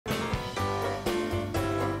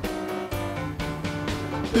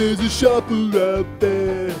There's a shopper out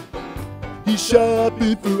there. He's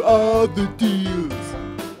shopping for all the deals.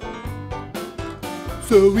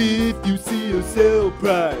 So if you see a sale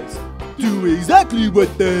price, do exactly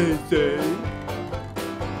what they say.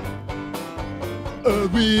 I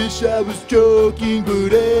wish I was joking,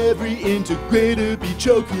 but every integrator be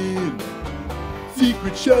choking.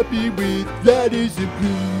 Secret shopping with Linus and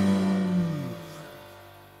Blue.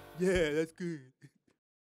 Yeah, that's good.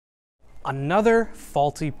 Another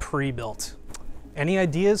faulty pre-built. Any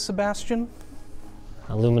ideas, Sebastian?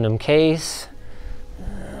 Aluminum case,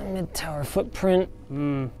 mid-tower footprint.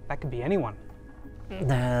 That could be anyone.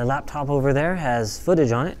 The laptop over there has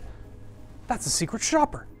footage on it. That's a secret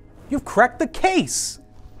shopper. You've cracked the case.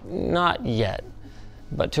 Not yet,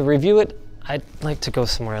 but to review it, I'd like to go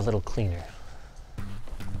somewhere a little cleaner.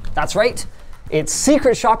 That's right, it's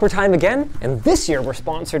secret shopper time again, and this year we're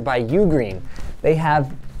sponsored by UGREEN. They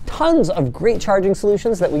have tons of great charging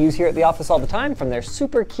solutions that we use here at the office all the time, from their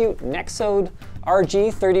super cute Nexode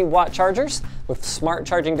RG 30-watt chargers with smart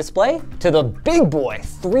charging display to the big boy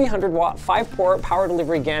 300-watt 5-port power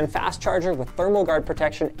delivery GAN fast charger with thermal guard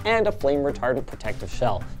protection and a flame retardant protective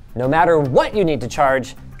shell. No matter what you need to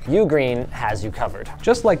charge, UGREEN has you covered.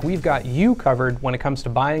 Just like we've got you covered when it comes to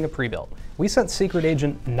buying a pre-built. We sent secret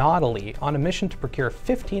agent Nautilus on a mission to procure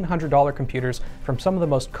 $1,500 computers from some of the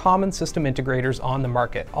most common system integrators on the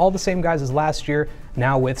market. All the same guys as last year,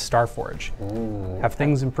 now with Starforge. Have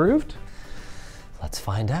things improved? Let's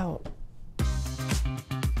find out.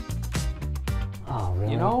 Oh,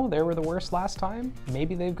 really? You know, they were the worst last time.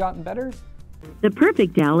 Maybe they've gotten better. The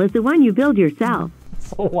perfect Dell is the one you build yourself.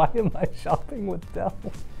 So why am I shopping with Dell?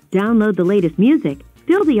 Download the latest music.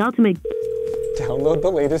 Build the ultimate... Download the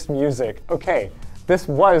latest music. Okay, this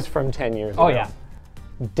was from 10 years ago. Oh yeah.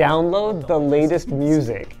 Download the latest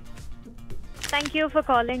music. Thank you for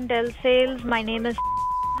calling Dell Sales. My name is...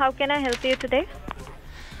 How can I help you today?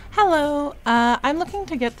 Hello, I'm looking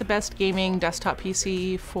to get the best gaming desktop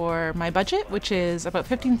PC for my budget, which is about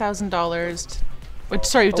 $15,000,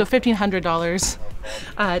 sorry, so $1,500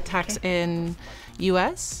 tax in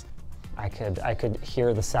US. I could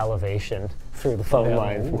hear the salivation through the phone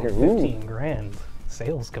line from here. 15 grand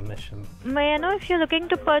sales commission. May I know if you're looking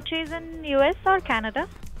to purchase in US or Canada?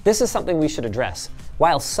 This is something we should address.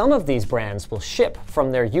 While some of these brands will ship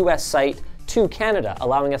from their US site to Canada,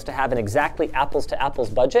 allowing us to have an exactly apples to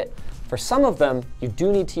apples budget, for some of them, you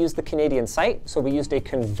do need to use the Canadian site, so we used a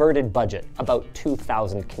converted budget, about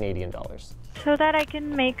 2,000 Canadian dollars. So that I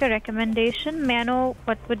can make a recommendation, may I know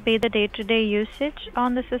what would be the day-to-day usage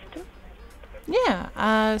on the system?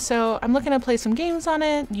 Yeah, so I'm looking to play some games on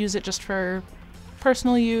it, use it just for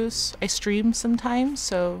personal use. I stream sometimes,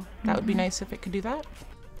 so that would be nice if it could do that.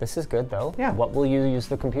 This is good though. Yeah. What will you use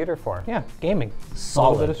the computer for? Yeah, gaming. Solid.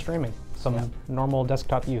 A little bit of streaming. Some normal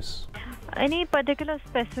desktop use. Any particular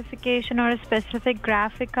specification or a specific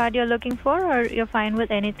graphic card you're looking for, or you're fine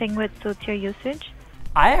with anything which suits your usage?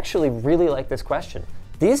 I actually really like this question.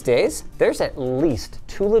 These days, there's at least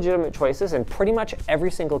 2 legitimate choices in pretty much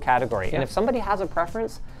every single category. Yeah. And if somebody has a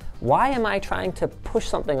preference, why am I trying to push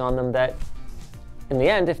something on them that, in the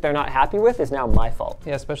end, if they're not happy with, is now my fault?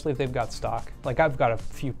 Yeah, especially if they've got stock. Like I've got a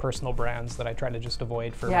few personal brands that I try to just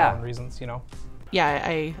avoid for my own reasons, you know?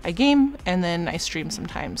 Yeah, I game and then I stream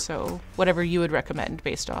sometimes, so whatever you would recommend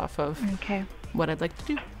based off of what I'd like to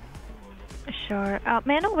do. Sure.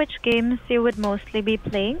 May I know which games you would mostly be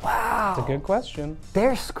playing? Wow. That's a good question.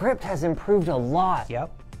 Their script has improved a lot.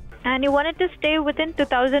 Yep. And you wanted to stay within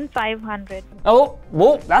 2,500. Oh,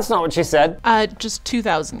 well, that's not what she said. Just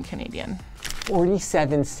 2,000 Canadian.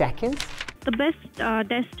 47 seconds? The best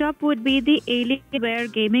desktop would be the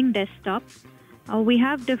Alienware gaming desktop. We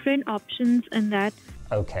have different options in that.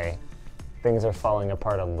 Okay, things are falling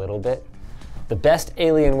apart a little bit. The best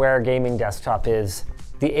Alienware gaming desktop is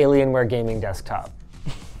the Alienware gaming desktop.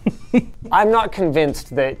 I'm not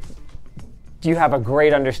convinced that you have a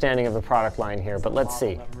great understanding of the product line here, but let's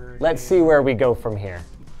see. Let's see where we go from here.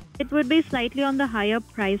 It would be slightly on the higher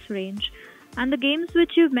price range. And the games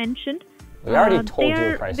which you've mentioned, We already told you they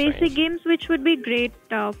the are price basic range. games which would be great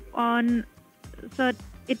so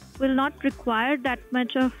it will not require that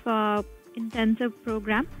much of intensive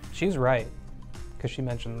program. She's right, because she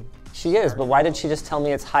mentioned... She is, but why did she just tell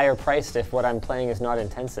me it's higher priced if what I'm playing is not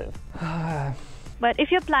intensive? But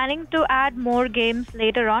if you're planning to add more games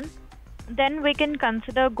later on, then we can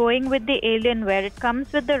consider going with the Alienware. It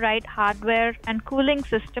comes with the right hardware and cooling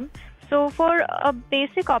system. So for a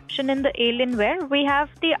basic option in the Alienware, we have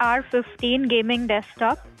the R15 gaming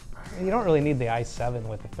desktop. You don't really need the i7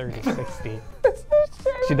 with the 3060.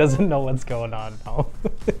 She doesn't know what's going on now.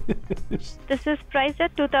 $200? This is priced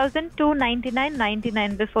at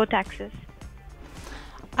 $2,299.99 before taxes.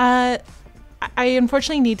 I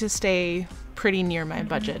unfortunately need to stay pretty near my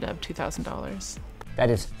budget of $2,000. That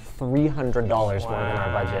is $300 more than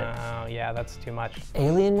our budget. Oh, yeah, that's too much.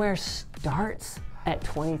 Alienware starts at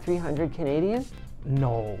 2,300 Canadian?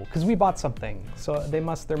 No, because we bought something, so there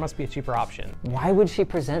must be a cheaper option. Why would she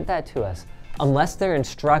present that to us? Unless they're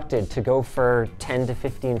instructed to go for 10 to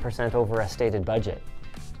 15% over a stated budget.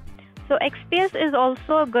 So XPS is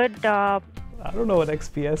also a good. I don't know what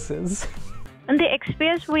XPS is. In the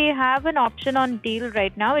XPS, we have an option on deal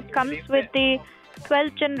right now. It comes with the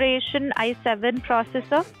 12th generation i7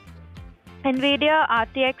 processor, NVIDIA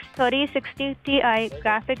RTX 3060 Ti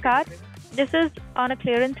graphic card. This is on a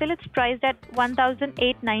clearance sale. It's priced at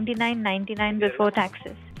 $1,899.99 before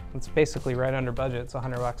taxes. It's basically right under budget. It's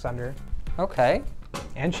 $100 under. Okay.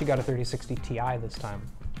 And she got a 3060 Ti this time.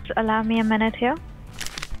 So allow me a minute here.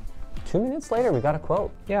 2 minutes later, we got a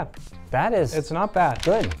quote. Yeah, That is it's not bad.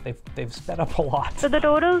 good. They've sped up a lot. So the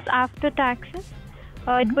totals after taxes,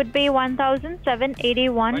 it would be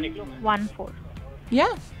 $1,781.14.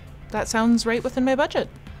 Yeah, that sounds right within my budget.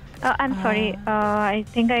 I'm sorry, I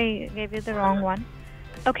think I gave you the wrong one.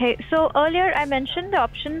 Okay, so earlier I mentioned the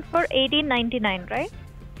option for $18.99, right?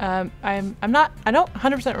 I don't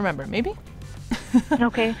 100% remember. Maybe?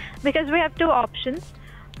 Okay, because we have two options.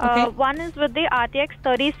 Okay. One is with the RTX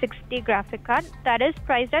 3060 graphic card. That is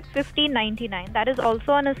priced at $15.99. That is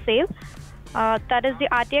also on a sale. That is the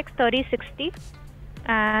RTX 3060.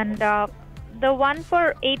 And the one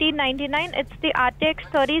for $18.99, it's the RTX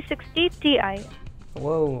 3060 Ti.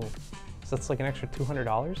 Whoa, so that's like an extra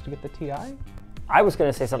 $200 to get the Ti? I was going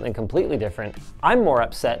to say something completely different. I'm more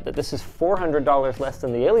upset that this is $400 less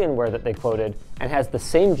than the Alienware that they quoted and has the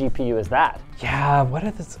same GPU as that. Yeah, what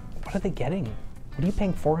are they getting? What are you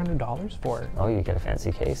paying $400 for? Oh, you get a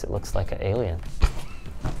fancy case. It looks like an Alien.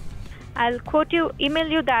 I'll email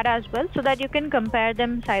you that as well so that you can compare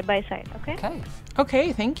them side by side, okay? Okay.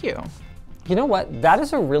 Okay, thank you. You know what? That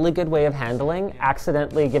is a really good way of handling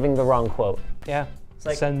accidentally giving the wrong quote. Yeah,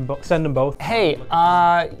 send them both. Hey,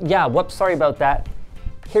 yeah, whoops, sorry about that.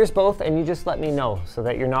 Here's both, and you just let me know so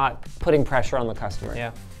that you're not putting pressure on the customer.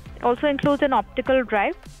 Yeah. Also includes an optical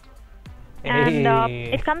drive. And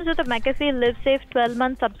it comes with a McAfee LiveSafe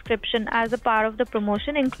 12-month subscription as a part of the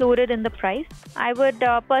promotion included in the price. I would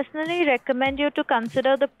personally recommend you to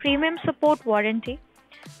consider the premium support warranty.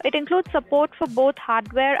 It includes support for both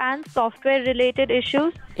hardware and software-related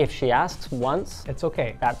issues. If she asks once, It's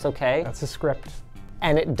okay. that's okay. That's a script.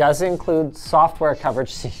 And it does include software coverage,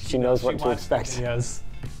 so she knows what to expect. Yes.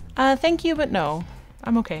 Thank you, but no.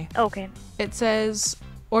 I'm okay. Okay, It says,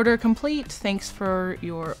 order complete. Thanks for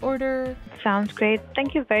your order. sounds great.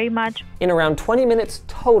 Thank you very much. In around 20 minutes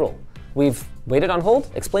total, we've waited on hold,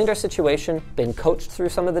 explained our situation, been coached through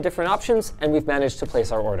some of the different options, and we've managed to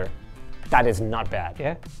place our order. That is not bad.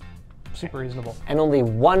 Yeah, super reasonable. And only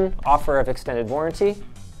one offer of extended warranty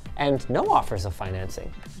and no offers of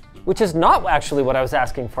financing, which is not actually what I was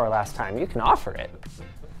asking for last time. You can offer it,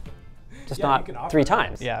 just not 3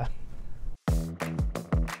 times. Yeah.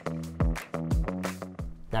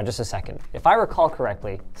 Now just a second. If I recall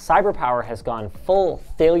correctly, Cyberpower has gone full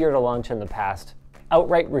failure to launch in the past,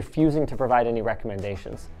 outright refusing to provide any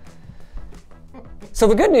recommendations. So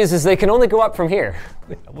the good news is they can only go up from here.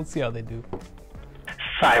 Yeah, we'll see how they do.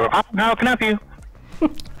 Cyberpower, how can I help you?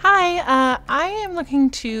 Hi, I am looking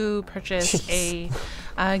to purchase a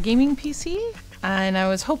gaming PC, and I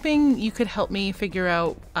was hoping you could help me figure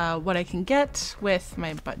out what I can get with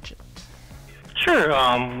my budget. Sure,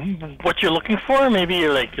 what you're looking for, maybe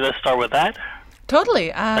let's start with that. Totally.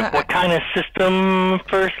 Like what kind of system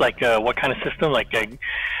first? What kind of system?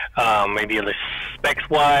 Maybe the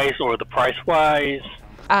specs-wise or the price-wise?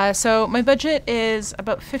 So my budget is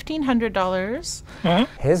about $1,500.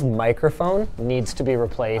 His microphone needs to be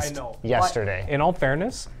replaced yesterday. In all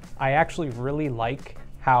fairness, I actually really like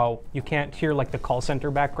how you can't hear like the call center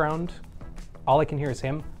background. All I can hear is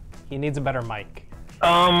him. He needs a better mic.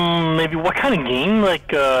 Maybe what kind of game?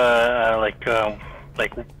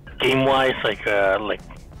 Game-wise, like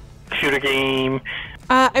shooter game.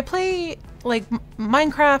 I play like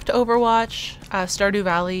Minecraft, Overwatch, Stardew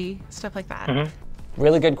Valley, stuff like that.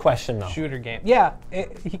 Really good question, though. Shooter game. Yeah,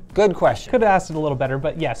 he Good question. could have asked it a little better,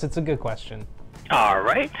 but yes, it's a good question. All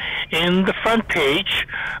right. In the front page,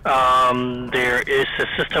 there is a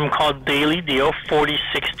system called Daily Deal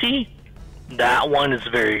 4060. That one is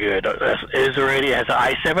very good. It has an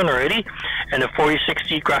i7 already, and a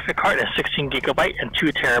 4060 graphic card, and 16 gigabyte and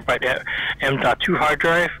 2 terabyte M.2 hard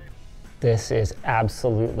drive. This is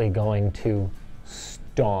absolutely going to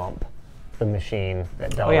stomp the machine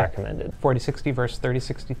that Dell recommended. 4060 versus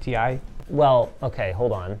 3060 Ti. Well, okay,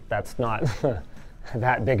 hold on. That's not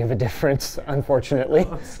that big of a difference, unfortunately.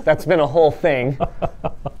 That's been a whole thing.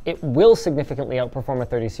 It will significantly outperform a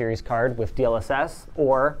 30 series card with DLSS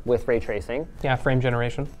or with ray tracing. Yeah, frame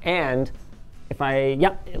generation. And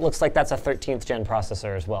it looks like that's a 13th gen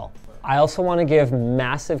processor as well. I also want to give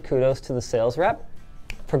massive kudos to the sales rep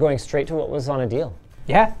for going straight to what was on a deal.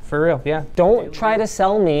 Yeah, for real, yeah. Don't try to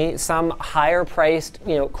sell me some higher priced,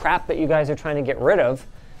 crap that you guys are trying to get rid of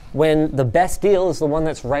when the best deal is the one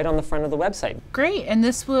that's right on the front of the website. Great, and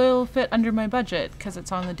this will fit under my budget because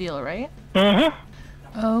it's on the deal, right? Mm-hmm.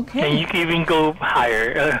 Okay. And you can even go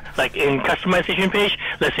higher, like in customization page.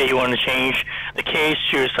 Let's say you want to change the case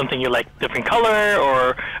to something you like, different color,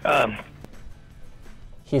 or.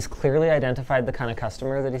 He's clearly identified the kind of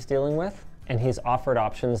customer that he's dealing with, and he's offered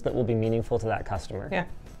options that will be meaningful to that customer. Yeah.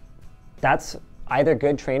 That's either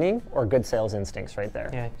good training or good sales instincts right there.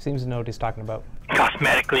 Yeah, he seems to know what he's talking about.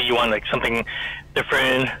 Cosmetically, you want like something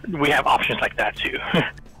different. We have options like that too.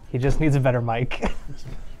 He just needs a better mic.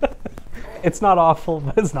 It's not awful,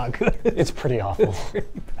 but it's not good. It's pretty awful. It's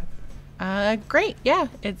pretty bad. Great, yeah.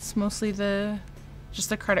 It's mostly just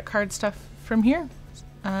the credit card stuff from here.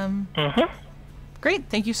 Great,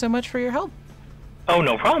 thank you so much for your help. Oh,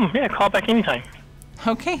 no problem. Yeah, call back anytime.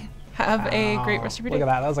 Okay, have a great rest of your day. Look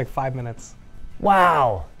at that, that was like 5 minutes.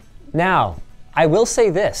 Wow. Now, I will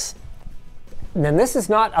say this. And this is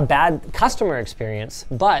not a bad customer experience,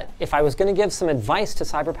 but if I was going to give some advice to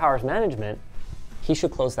Cyberpower's management, he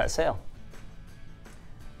should close that sale.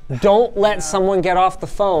 Don't let someone get off the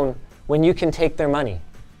phone when you can take their money.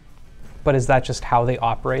 But is that just how they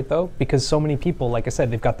operate, though? Because so many people, like I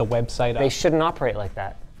said, they've got the website up. They shouldn't operate like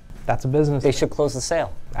that. That's a business. They should close the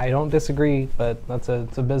sale. I don't disagree, but it's a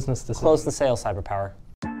business decision. Close the sale, Cyberpower.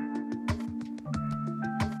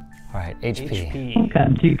 All right, HP.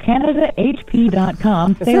 Welcome to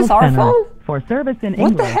CanadaHP.com Is Sales this our Center. phone? For service in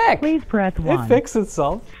What English, the heck? please press 1. It fixed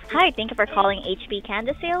itself. Hi, thank you for calling HP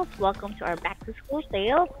Canada Sales. Welcome to our back-to-school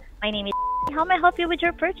sale. My name is. How may I help you with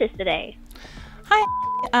your purchase today?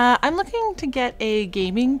 Hi, I'm looking to get a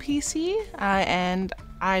gaming PC, and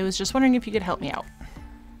I was just wondering if you could help me out.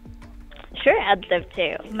 Sure, I'd love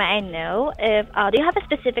to. May I know if do you have a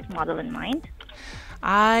specific model in mind?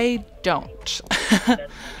 I don't.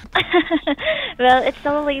 Well, it's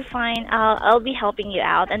totally fine. I'll be helping you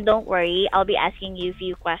out, and don't worry, I'll be asking you a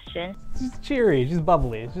few questions. She's cheery, she's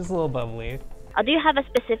bubbly, she's a little bubbly. Do you have a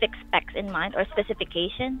specific specs in mind or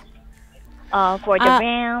specifications for the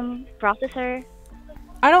RAM, processor?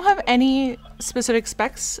 I don't have any specific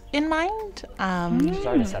specs in mind. How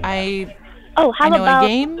I know about I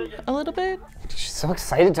game a little bit. She's so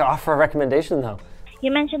excited to offer a recommendation, though.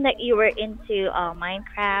 You mentioned that you were into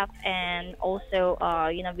Minecraft and also,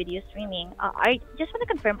 video streaming. I just want to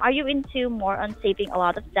confirm, are you into more on saving a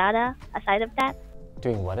lot of data aside of that?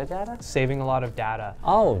 Doing what of data? Saving a lot of data.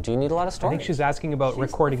 Oh, do you need a lot of I storage? think she's asking about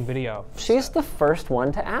recording video. She's the first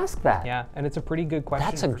one to ask that. Yeah, and it's a pretty good question.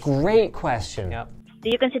 That's a great question. Yep. Do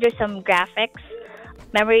you consider some graphics,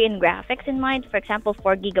 memory and graphics in mind? For example,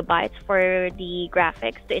 4 gigabytes for the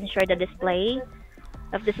graphics to ensure the display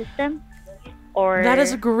of the system? Or That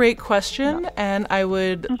is a great question, and I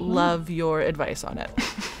would love your advice on it.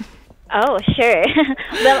 Oh, sure.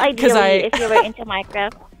 Well, ideally, if you were into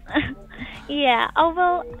Minecraft. Yeah. Oh,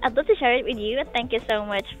 well, I'd love to share it with you. Thank you so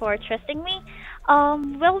much for trusting me.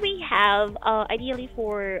 Well, we have ideally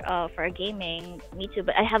for gaming. Me too,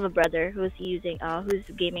 but I have a brother who's who's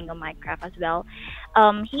gaming on Minecraft as well.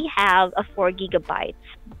 He have a 4 gigabytes,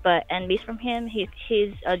 and based from him,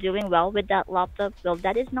 he's doing well with that laptop. Well,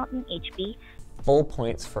 that is not an HP. Full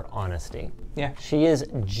points for honesty. Yeah. She is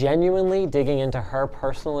genuinely digging into her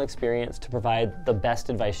personal experience to provide the best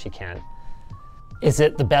advice she can. Is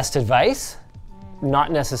it the best advice?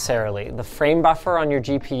 Not necessarily. The frame buffer on your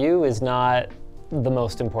GPU is not the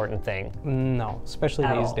most important thing. No, especially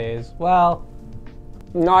At these all. days. Well,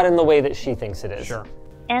 not in the way that she thinks it is. Sure.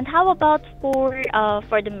 And how about for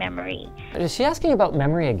the memory? Is she asking about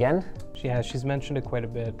memory again? She's mentioned it quite a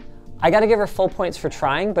bit. I gotta give her full points for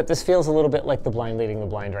trying, but this feels a little bit like the blind leading the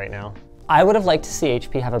blind right now. I would have liked to see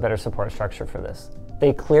HP have a better support structure for this.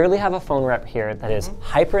 They clearly have a phone rep here that is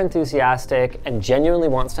hyper enthusiastic and genuinely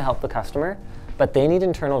wants to help the customer, but they need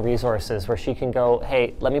internal resources where she can go,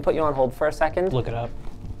 hey, let me put you on hold for a second. Look it up.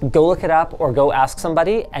 Go look it up or go ask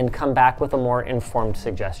somebody and come back with a more informed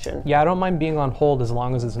suggestion. Yeah, I don't mind being on hold as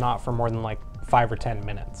long as it's not for more than like 5 or 10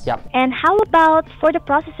 minutes. Yep. And how about for the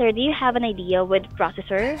processor? Do you have an idea with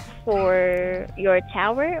processor for your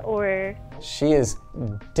tower or? She is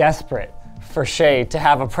desperate for Shay to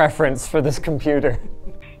have a preference for this computer.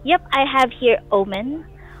 Yep, I have here Omen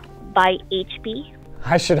by HP.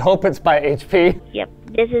 I should hope it's by HP. Yep,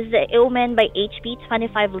 this is the Omen by HP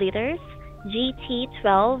 25 liters,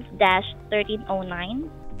 GT12-1309.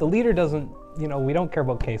 The liter doesn't, you know, we don't care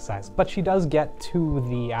about case size, but she does get to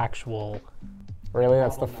the actual... Really?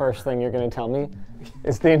 That's the first thing you're going to tell me?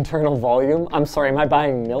 Is the internal volume? I'm sorry, am I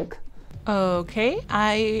buying milk? Okay,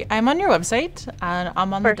 I'm on your website, and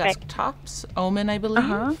I'm on Perfect. the desktops. Omen, I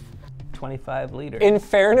believe. 25 liters. In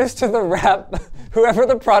fairness to the rep, whoever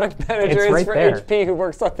the product manager It's is right for there. HP who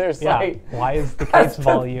works on their Yeah, site. why is the case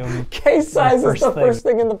volume Case size is the first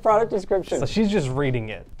thing in the product description. So she's just reading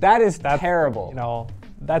it. That's terrible. You know,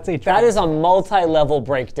 that's a... That is a multi-level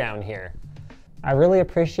breakdown here. I really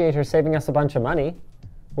appreciate her saving us a bunch of money.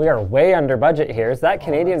 We are way under budget here. Is that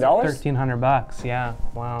Canadian dollars? $1,300, yeah,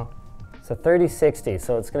 wow. It's a 3060,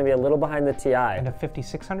 so it's going to be a little behind the TI. And a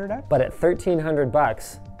 5600X? But at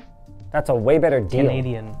 $1,300, that's a way better deal.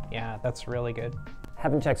 Canadian, yeah, that's really good.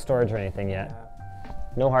 Haven't checked storage or anything yet.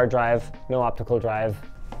 No hard drive, no optical drive.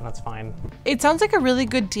 That's fine. It sounds like a really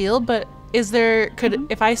good deal, but is there,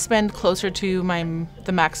 if I spend closer to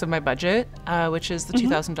the max of my budget, which is the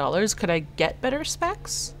 $2,000, could I get better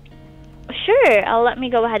specs? Sure, let me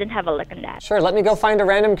go ahead and have a look on that. Sure, let me go find a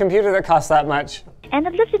random computer that costs that much. And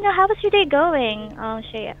I'd love to know, how was your day going,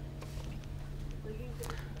 Shea?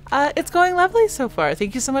 It's going lovely so far.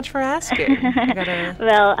 Thank you so much for asking. I got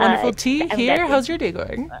a wonderful tea here. How's your day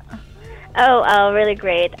going? Oh, really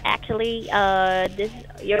great. Actually,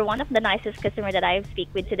 you're one of the nicest customers that I speak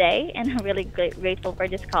with today, and I'm really grateful for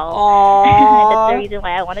this call. That's the reason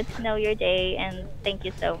why I wanted to know your day, and thank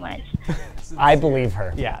you so much. I believe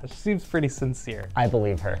her. Yeah, she seems pretty sincere. I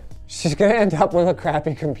believe her. She's gonna end up with a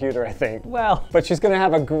crappy computer, I think. Well. But she's gonna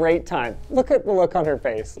have a great time. Look at the look on her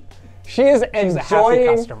face. She is enjoying a happy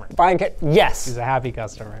customer. buying Yes. She's a happy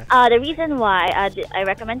customer. The reason why I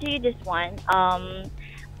recommend to you this one,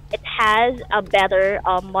 it has a better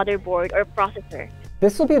motherboard or processor.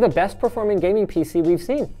 This will be the best performing gaming PC we've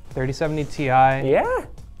seen. 3070 Ti. Yeah.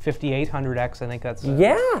 5800X, I think that's...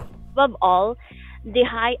 Yeah. Above all,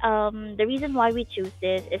 the reason why we choose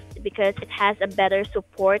this is because it has a better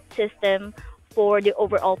support system for the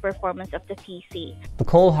overall performance of the PC. The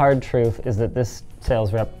cold hard truth is that this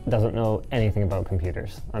sales rep doesn't know anything about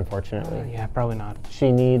computers, unfortunately. Yeah, probably not.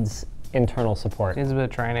 She needs internal support. Needs a bit of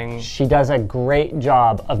training. She does a great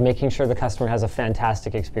job of making sure the customer has a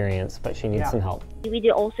fantastic experience, but she needs some help. We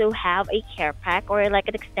do also have a care pack, or like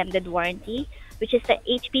an extended warranty, which is the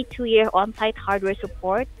HP 2-year on-site hardware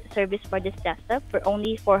support service for this desktop for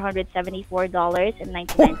only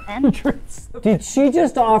 $474.99. Did she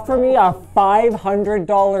just offer me a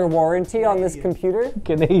 $500 warranty on this computer?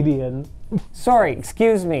 Canadian. Sorry,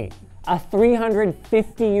 excuse me. A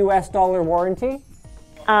 $350 US warranty?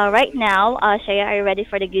 Right now, Shaya, are you ready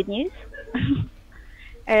for the good news?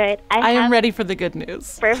 All right. I am ready for the good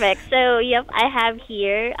news. Perfect. So, yep, I have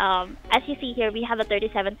here, as you see here, we have a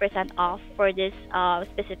 37% off for this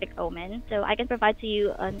specific Omen. So I can provide to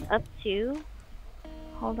you an up to,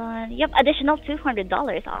 hold on, yep, additional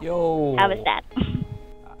 $200 off. Yo. How is that?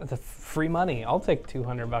 The free money. I'll take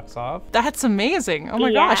 $200 off. That's amazing. Oh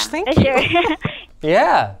my gosh, thank you. Sure.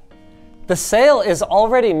 Yeah. The sale is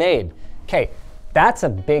already made. Okay. That's a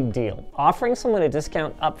big deal. Offering someone a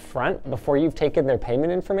discount up front before you've taken their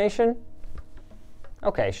payment information?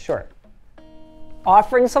 Okay, sure.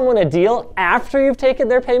 Offering someone a deal after you've taken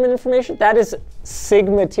their payment information? That is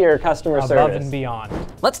Sigma tier customer service. Above and beyond.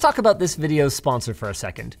 Let's talk about this video's sponsor for a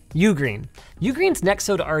second, UGREEN. UGREEN's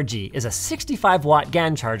Nexode RG is a 65-watt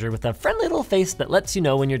GAN charger with a friendly little face that lets you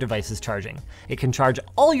know when your device is charging. It can charge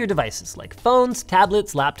all your devices, like phones,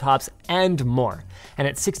 tablets, laptops, and more. And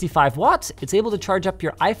at 65 watts, it's able to charge up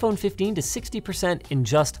your iPhone 15 to 60% in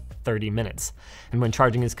just 30 minutes. And when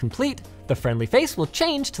charging is complete, the friendly face will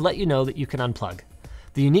change to let you know that you can unplug.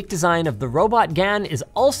 The unique design of the robot GAN is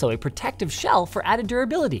also a protective shell for added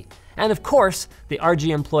durability. And of course, the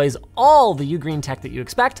RG employs all the UGREEN tech that you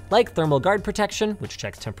expect, like thermal guard protection, which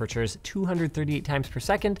checks temperatures 238 times per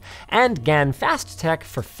second, and GAN Fast Tech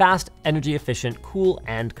for fast, energy-efficient, cool,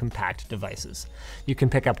 and compact devices. You can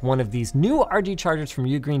pick up one of these new RG chargers from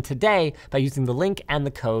UGREEN today by using the link and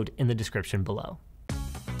the code in the description below.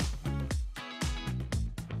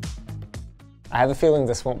 I have a feeling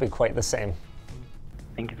this won't be quite the same.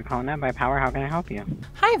 Thank you for calling iBUYPOWER. How can I help you?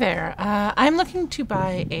 Hi there. I'm looking to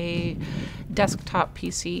buy a desktop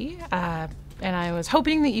PC, and I was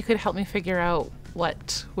hoping that you could help me figure out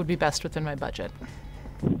what would be best within my budget.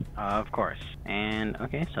 Of course. And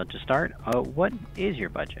okay, so to start, what is your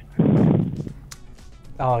budget?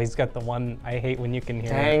 Oh, he's got the one I hate when you can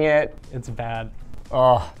hear Dang it. It's bad.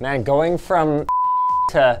 Oh, man, going from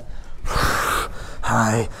to,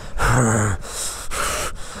 hi, how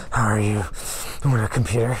are you? I'm on a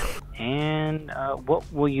computer. And what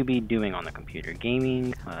will you be doing on the computer?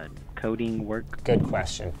 Gaming, coding, work? Good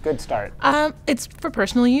question. Good start. It's for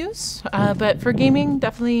personal use, but for gaming,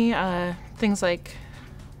 definitely things like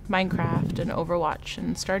Minecraft and Overwatch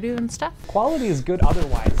and Stardew and stuff. Quality is good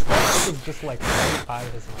otherwise. This is just like right by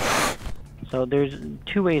his line. So there's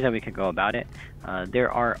two ways that we could go about it.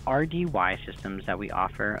 There are RDY systems that we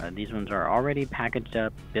offer. These ones are already packaged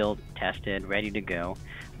up, built, tested, ready to go.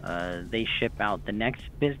 They ship out the next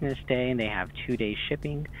business day and they have 2-day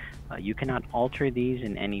shipping. You cannot alter these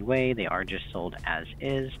in any way. They are just sold as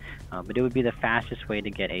is, but it would be the fastest way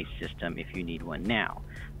to get a system if you need one now.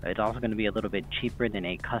 It's also going to be a little bit cheaper than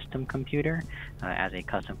a custom computer, as a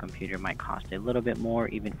custom computer might cost a little bit more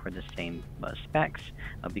even for the same specs,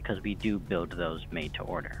 because we do build those made to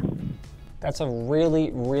order. That's a really,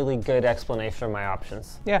 really good explanation of my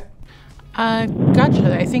options. Yeah.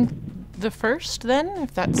 Gotcha. I think the first then,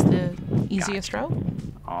 if that's the easiest route.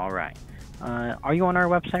 All right. Are you on our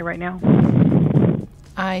website right now?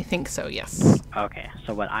 I think so, yes. Okay,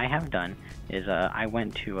 so what I have done is I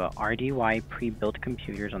went to RDY pre-built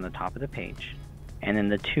computers on the top of the page, and then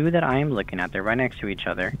the two that I am looking at, they're right next to each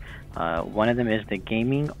other. One of them is the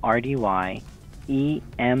Gaming RDY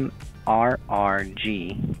EMRRG213.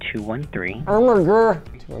 MAINGEAR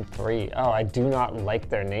 213. Oh, I do not like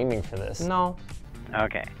their naming for this. No.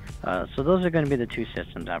 Okay, so those are going to be the two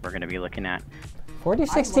systems that we're going to be looking at.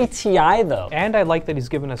 4060 Ti though. And I like that he's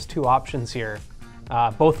given us two options here.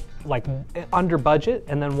 Both like under budget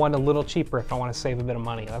and then one a little cheaper if I want to save a bit of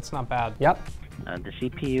money. That's not bad. Yep. The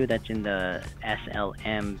CPU that's in the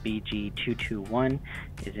SLM BG221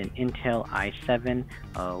 is an Intel i7,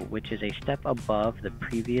 which is a step above the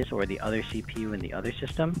previous or the other CPU in the other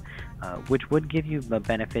system, which would give you the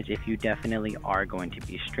benefits if you definitely are going to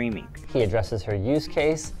be streaming. He addresses her use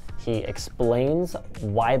case. He explains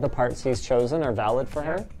why the parts he's chosen are valid for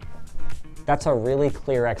her. That's a really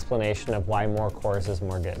clear explanation of why more cores is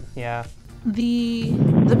more good. Yeah. The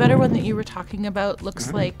better one that you were talking about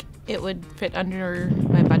looks like it would fit under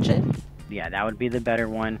my budget. Yeah, that would be the better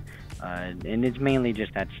one. And it's mainly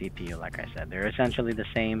just that CPU, like I said. They're essentially the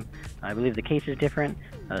same. I believe the case is different.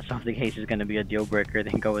 So if the case is going to be a deal breaker,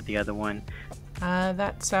 then go with the other one.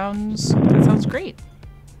 That sounds great.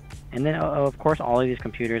 And then, of course, all of these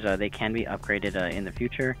computers, they can be upgraded in the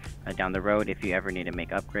future, down the road, if you ever need to make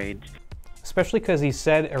upgrades. Especially because he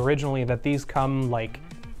said originally that these come like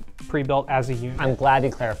pre-built as a unit. I'm glad he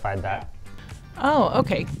clarified that. Oh,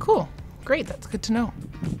 okay, cool. Great, that's good to know.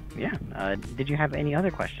 Yeah, did you have any other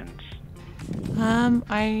questions?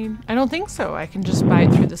 I don't think so. I can just buy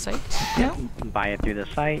it through the site. Yeah, buy it through the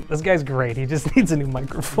site. This guy's great. He just needs a new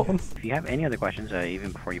microphone. If you have any other questions,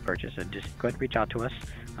 even before you purchase it, just go ahead and reach out to us.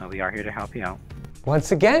 We are here to help you out.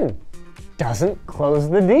 Once again, doesn't close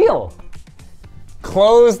the deal.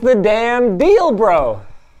 Close the damn deal, bro.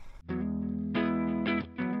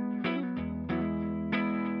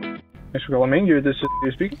 Thanks for calling MAINGEAR. This is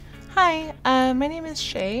you speaking. Hi, my name is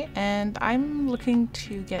Shay, and I'm looking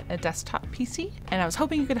to get a desktop PC, and I was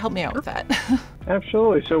hoping you could help me out with that.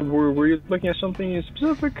 Absolutely. So were you looking at something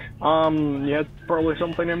specific? You had probably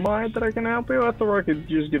something in mind that I can help you with, or I could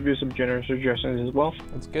just give you some generous suggestions as well.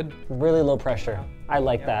 That's good. Really low pressure. I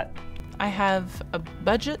like that. I have a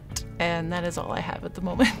budget, and that is all I have at the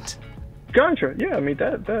moment. Gotcha. Yeah, I mean,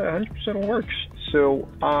 that 100% works. So,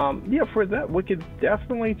 yeah, for that, we could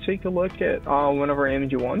definitely take a look at one of our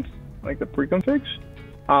MG1s, like the pre-configs.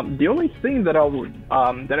 The only thing that I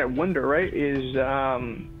wonder, right, is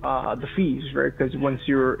the fees, right? Because once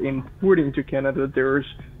you're importing to Canada, there's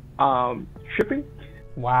shipping.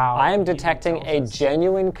 Wow. I am detecting a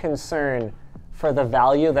genuine concern for the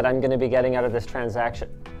value that I'm going to be getting out of this transaction.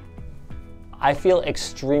 I feel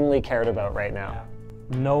extremely cared about right now.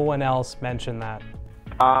 No one else mentioned that.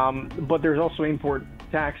 But there's also import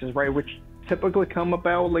taxes, right, which typically come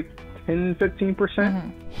about like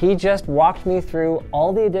 10–15%. He just walked me through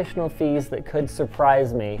all the additional fees that could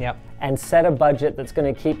surprise me and set a budget that's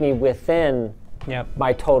going to keep me within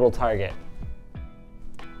my total target.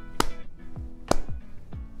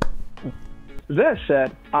 That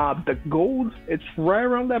said, the gold, it's right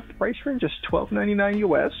around that price range, just $12.99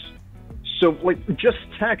 US. So, like, just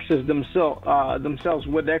taxes themselves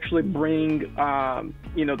would actually bring,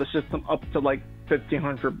 you know, the system up to like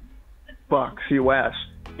 $1,500 US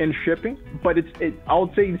in shipping. But I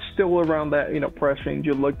would say it's still around that, you know, price range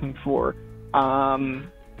you're looking for.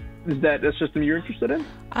 Is that a system you're interested in?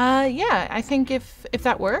 Yeah, I think if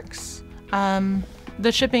that works.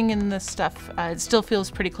 The shipping and the stuff, it still feels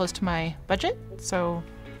pretty close to my budget. So,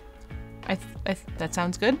 that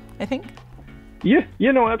sounds good, I think. Yeah,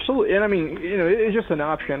 no, absolutely. And I mean, it's just an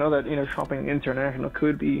option. I know that, shopping international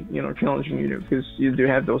could be, challenging, because you do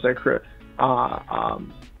have those extra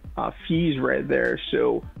fees right there.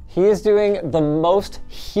 So he is doing the most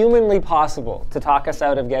humanly possible to talk us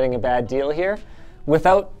out of getting a bad deal here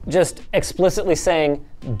without just explicitly saying,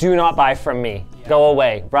 do not buy from me. Yeah. Go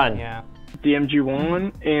away, run. Yeah. The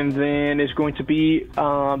MG1, and then it's going to be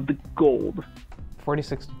the gold.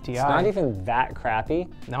 4060 Ti. It's not even that crappy.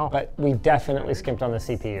 No. But we definitely skimped on the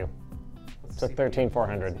CPU. It's a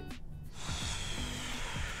 13400.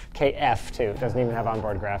 KF too. Doesn't even have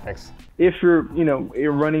onboard graphics. If you're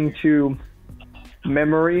running to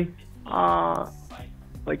memory,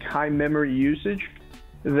 like high memory usage,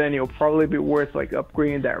 then you'll probably be worth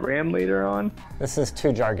upgrading that RAM later on. This is too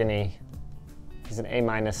jargony. He's an A-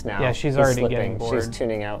 now. Yeah, she's already getting bored. She's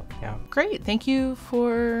tuning out. Yeah. Great, thank you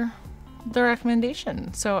for the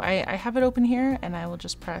recommendation. So I have it open here, and I will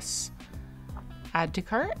just press add to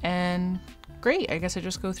cart, and great. I guess I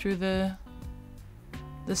just go through the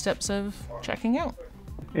steps of checking out.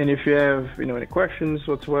 And if you have any questions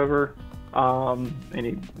whatsoever,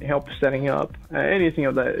 any help setting up, anything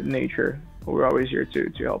of that nature, we're always here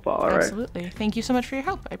to help out. All right. Absolutely. Thank you so much for your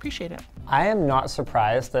help. I appreciate it. I am not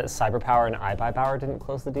surprised that Cyberpower and iBUYPOWER didn't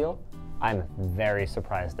close the deal. I'm very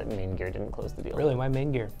surprised that MAINGEAR didn't close the deal. Really, why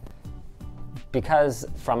MAINGEAR? Because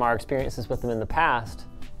from our experiences with them in the past,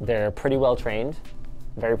 they're pretty well trained,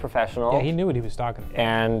 very professional. Yeah, he knew what he was talking about.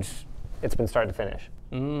 And it's been start to finish.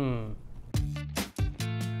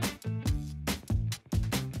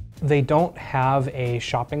 They don't have a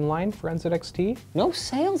shopping line for NZXT. No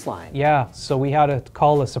sales line. Yeah, so we had to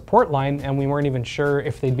call a support line, and we weren't even sure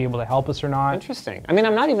if they'd be able to help us or not. Interesting. I mean,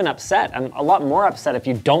 I'm not even upset. I'm a lot more upset if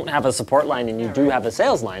you don't have a support line and you do have a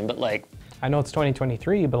sales line, but like... I know it's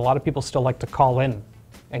 2023, but a lot of people still like to call in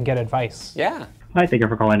and get advice. Yeah. Hi, thank you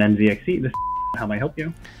for calling NZXT. This is how may I help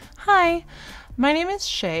you? Hi, my name is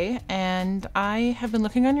Shay, and I have been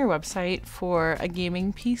looking on your website for a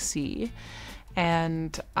gaming PC.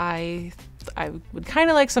 And I would kind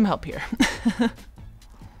of like some help here.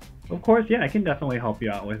 Of course, yeah, I can definitely help you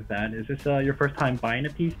out with that. Is this your first time buying a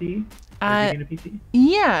PC? Getting a PC?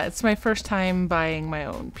 Yeah, it's my first time buying my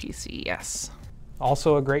own PC, yes.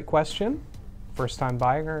 Also a great question. First time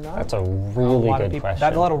buying or not? That's a really good question.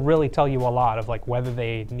 That'll really tell you a lot of whether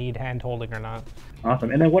they need hand holding or not.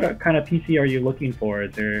 Awesome. And then what kind of PC are you looking for?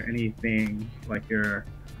 Is there anything you're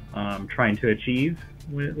trying to achieve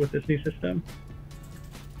with this new system?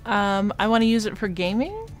 I want to use it for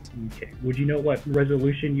gaming. Okay. Would you know what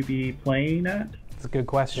resolution you'd be playing at? That's a good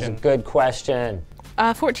question. That's a good question.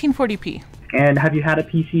 1440p. And have you had a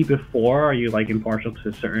PC before? Are you impartial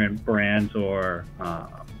to certain brands or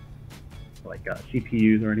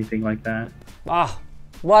CPUs or anything like that? Ah,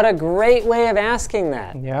 what a great way of asking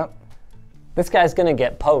that. Yep. This guy's gonna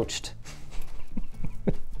get poached.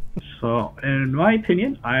 So, in my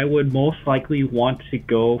opinion, I would most likely want to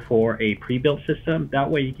go for a pre-built system. That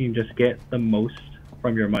way you can just get the most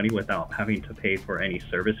from your money without having to pay for any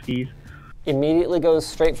service fees. Immediately goes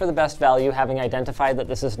straight for the best value, having identified that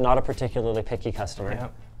this is not a particularly picky customer.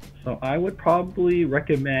 Yep. So I would probably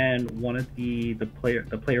recommend one of the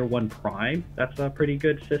Player One Prime. That's a pretty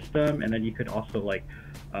good system, and then you could also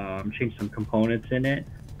change some components in it.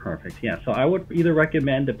 Perfect. Yeah. So I would either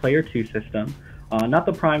recommend the Player 2 system. Not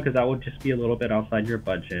the Prime, because that would just be a little bit outside your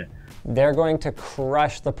budget. They're going to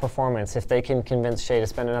crush the performance if they can convince Shay to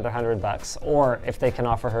spend another $100, or if they can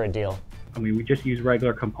offer her a deal. I mean, we just use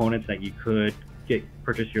regular components that you could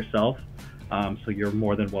purchase yourself. So you're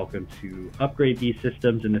more than welcome to upgrade these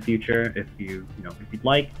systems in the future if you'd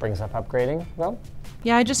like. Brings up upgrading, though?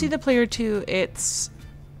 Yeah, I just see the Player 2. It's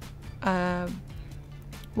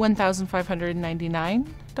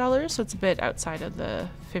 $1,599, so it's a bit outside of the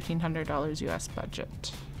 $1,500 US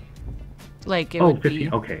budget. It would be.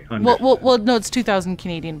 Okay. Well, no, it's 2,000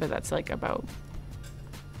 Canadian, but that's about.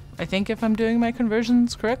 I think if I'm doing my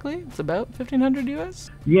conversions correctly, it's about 1,500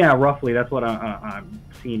 US. Yeah, roughly. That's what I'm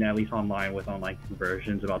seeing at least online with online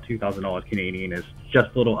conversions. About $2,000 Canadian is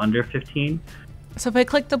just a little under 15. So if I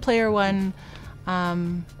click the Player One,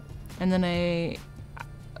 and then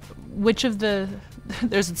which of the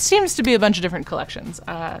there seems to be a bunch of different collections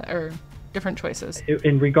or different choices.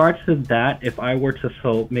 In regards to that, if I were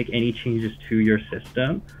to make any changes to your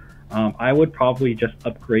system, I would probably just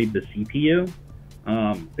upgrade the CPU.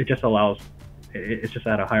 It just allows, it's just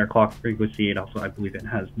at a higher clock frequency. It also, I believe it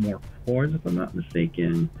has more cores, if I'm not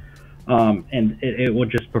mistaken. And it would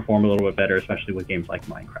just perform a little bit better, especially with games like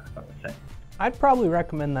Minecraft, I would say. I'd probably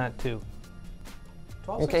recommend that too.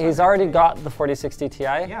 Okay, he's already got the 4060 Ti,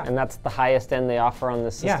 and that's the highest end they offer on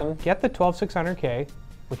this system? Yeah, get the 12600K,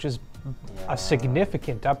 which is a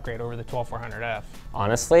significant upgrade over the 12400F.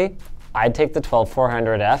 Honestly, I'd take the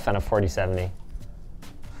 12400F and a 4070.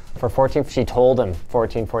 For 14, she told him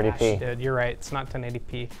 1440p. Yeah, she did. You're right. It's not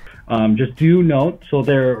 1080p. Just do note, so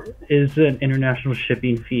there is an international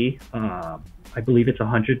shipping fee. I believe it's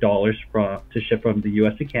 $100 to ship from the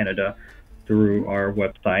US to Canada through our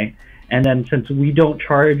website. And then since we don't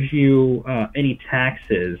charge you any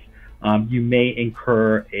taxes, you may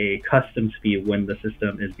incur a customs fee when the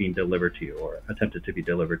system is being delivered to you or attempted to be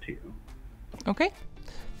delivered to you. Okay.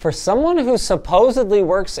 For someone who supposedly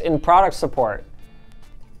works in product support,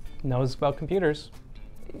 knows about computers.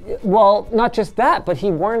 Well, not just that, but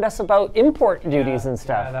he warned us about import duties and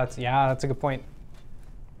stuff. That's a good point.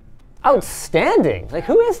 Outstanding. Like,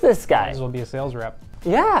 who is this guy? Might as well be a sales rep.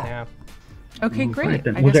 Yeah. Okay, great.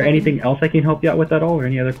 Right, was there anything else I can help you out with at all, or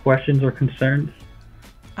any other questions or concerns?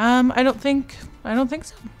 I don't think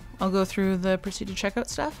so. I'll go through the procedure checkout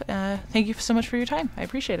stuff. Thank you so much for your time. I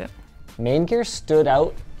appreciate it. MAINGEAR stood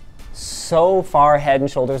out so far head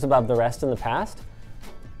and shoulders above the rest in the past.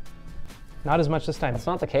 Not as much this time. That's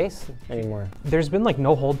not the case anymore. There's been like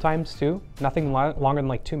no hold times too. Nothing longer than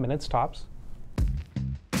like 2 minutes tops.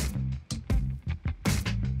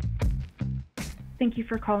 Thank you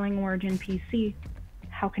for calling Origin PC.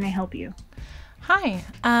 How can I help you? Hi,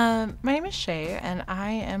 my name is Shay, and I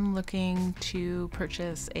am looking to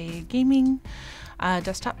purchase a gaming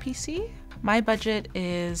desktop PC. My budget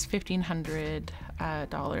is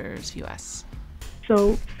 $1,500 US.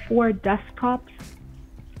 So for desktops,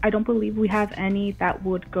 I don't believe we have any that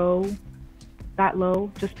would go that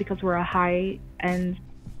low just because we're a high-end.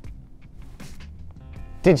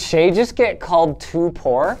 Did Shay just get called too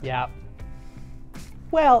poor? Yeah.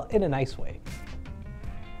 Well, in a nice way.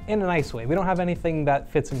 In a nice way. We don't have anything that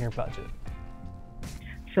fits in your budget.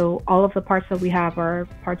 So all of the parts that we have are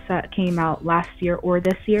parts that came out last year or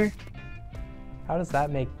this year. How does that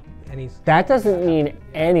make any sense? That doesn't mean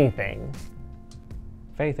anything.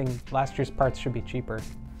 If anything, last year's parts should be cheaper.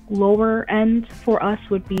 Lower end for us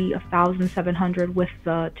would be $1,700 with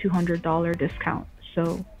the $200 discount.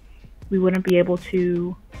 So we wouldn't be able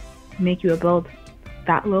to make you a build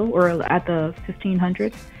that low or at the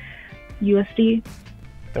 1,500 USD.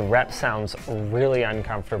 The rep sounds really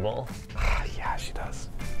uncomfortable. Yeah, she does.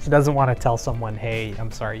 She doesn't want to tell someone, hey,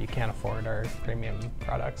 I'm sorry, you can't afford our premium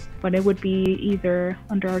products. But it would be either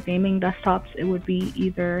under our gaming desktops, it would be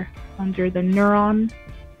either under the Neuron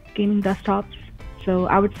gaming desktops. So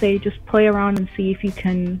I would say just play around and see if you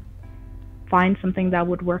can find something that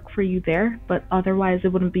would work for you there, but otherwise it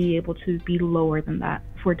wouldn't be able to be lower than that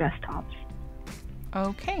for desktops.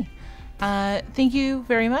 Okay. Thank you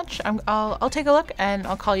very much. I'll take a look and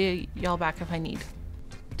I'll call y'all back if I need.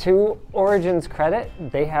 To Origin's credit,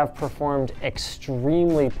 they have performed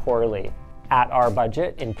extremely poorly at our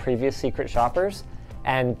budget in previous secret shoppers,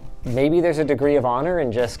 and maybe there's a degree of honor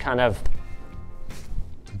in just kind of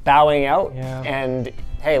bowing out and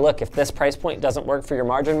hey, look, if this price point doesn't work for your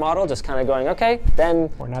margin model, just kind of going, okay, then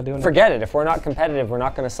we're not doing forget it. If we're not competitive, we're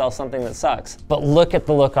not going to sell something that sucks. But look at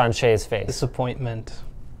the look on Shay's face. Disappointment.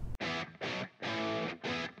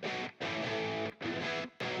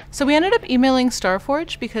 So we ended up emailing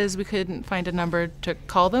Starforge because we couldn't find a number to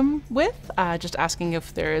call them with, just asking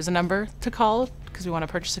if there is a number to call because we want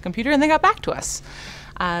to purchase a computer, and they got back to us.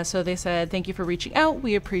 So they said, thank you for reaching out.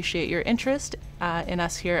 We appreciate your interest in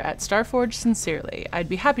us here at Starforge sincerely. I'd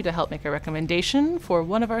be happy to help make a recommendation for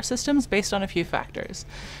one of our systems based on a few factors.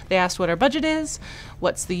 They asked what our budget is,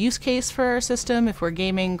 what's the use case for our system if we're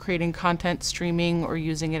gaming, creating content, streaming, or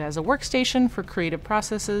using it as a workstation for creative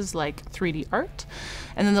processes like 3D art.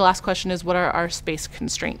 And then the last question is, what are our space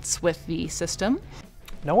constraints with the system?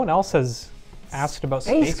 No one else has asked about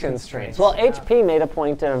space constraints. Well, HP made a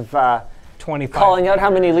point of 25. Calling out how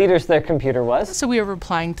many liters their computer was. So we are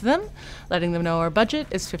replying to them, letting them know our budget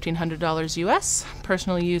is $1,500 US.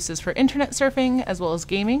 Personal use is for internet surfing as well as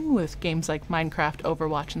gaming with games like Minecraft,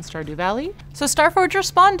 Overwatch, and Stardew Valley. So Starforge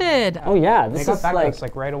responded. Oh yeah, this got is back to us,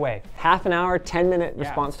 like right away. Half an hour, 10-minute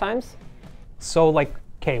response times. So like,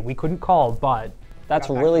 okay, we couldn't call, but that's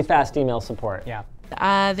really fast email support. Yeah.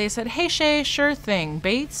 They said, hey Shay, sure thing.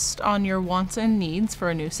 Based on your wants and needs for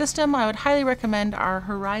a new system, I would highly recommend our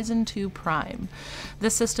Horizon 2 Prime.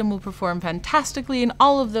 This system will perform fantastically in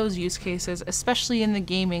all of those use cases, especially in the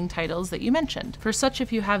gaming titles that you mentioned. For such,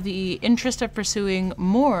 if you have the interest of pursuing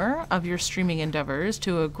more of your streaming endeavors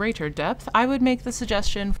to a greater depth, I would make the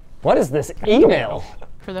suggestion. What is this email?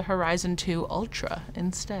 For the Horizon 2 Ultra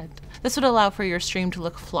instead. This would allow for your stream to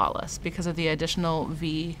look flawless because of the additional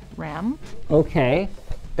VRAM. Okay,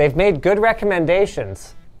 They've made good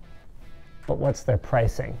recommendations, but what's their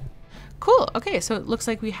pricing? Cool. Okay, so it looks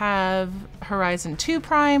like we have Horizon 2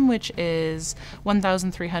 Prime, which is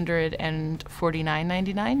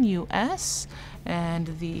 $1,349.99 US, and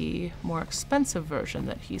the more expensive version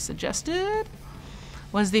that he suggested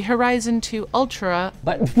was the Horizon 2 Ultra.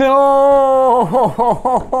 But no!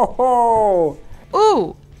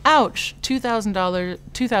 Ooh, ouch!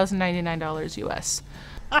 $2,099 US.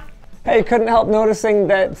 Hey, couldn't help noticing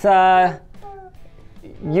that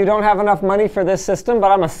you don't have enough money for this system, but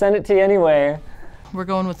I'm gonna send it to you anyway. We're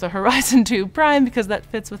going with the Horizon 2 Prime because that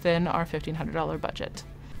fits within our $1,500 budget.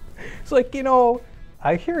 It's like, you know,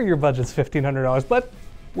 I hear your budget's $1,500, but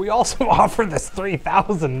we also offer this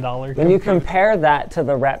 $3,000. When you compare that to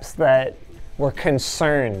the reps that were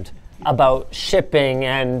concerned about shipping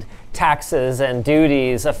and taxes and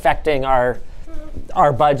duties affecting our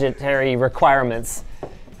budgetary requirements.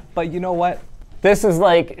 But you know what? This is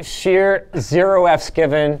like sheer 0 F's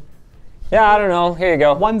given. Yeah, I don't know. Here you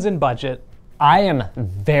go. One's in budget. I am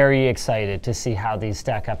very excited to see how these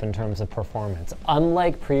stack up in terms of performance.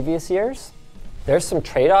 Unlike previous years, there's some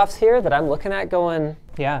trade-offs here that I'm looking at going,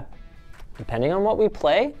 yeah, depending on what we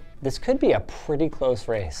play, this could be a pretty close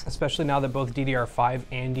race. Especially now that both DDR5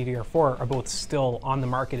 and DDR4 are both still on the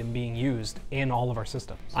market and being used in all of our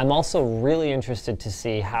systems. I'm also really interested to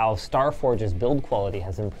see how Starforge's build quality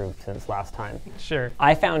has improved since last time. Sure.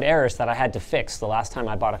 I found errors that I had to fix the last time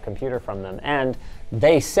I bought a computer from them, and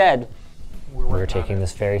they said, we're taking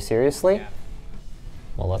this very seriously. Yeah.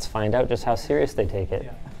 Well, let's find out just how serious they take it.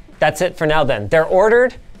 Yeah. That's it for now then. They're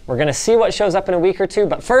ordered. We're gonna see what shows up in a week or two,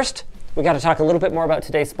 but first, we got to talk a little bit more about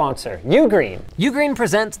today's sponsor, UGREEN. UGREEN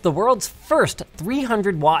presents the world's first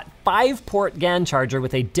 300-watt 5-port GAN charger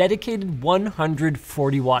with a dedicated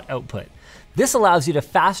 140-watt output. This allows you to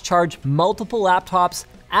fast charge multiple laptops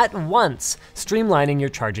at once, streamlining your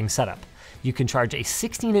charging setup. You can charge a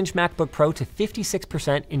 16-inch MacBook Pro to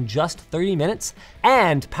 56% in just 30 minutes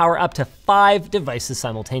and power up to 5 devices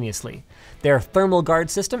simultaneously. Their thermal guard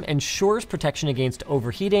system ensures protection against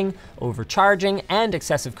overheating, overcharging, and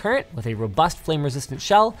excessive current with a robust flame-resistant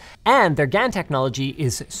shell, and their GAN technology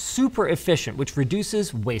is super efficient, which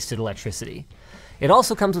reduces wasted electricity. It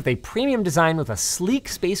also comes with a premium design with a sleek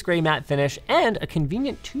space gray matte finish and a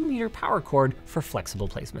convenient 2-meter power cord for flexible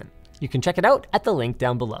placement. You can check it out at the link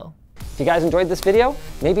down below. If you guys enjoyed this video,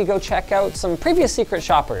 maybe go check out some previous secret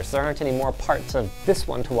shoppers. There aren't any more parts of this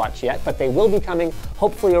one to watch yet, but they will be coming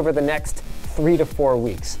hopefully over the next 3 to 4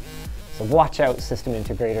 weeks. So watch out, system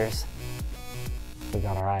integrators. We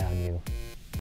got our eye on you.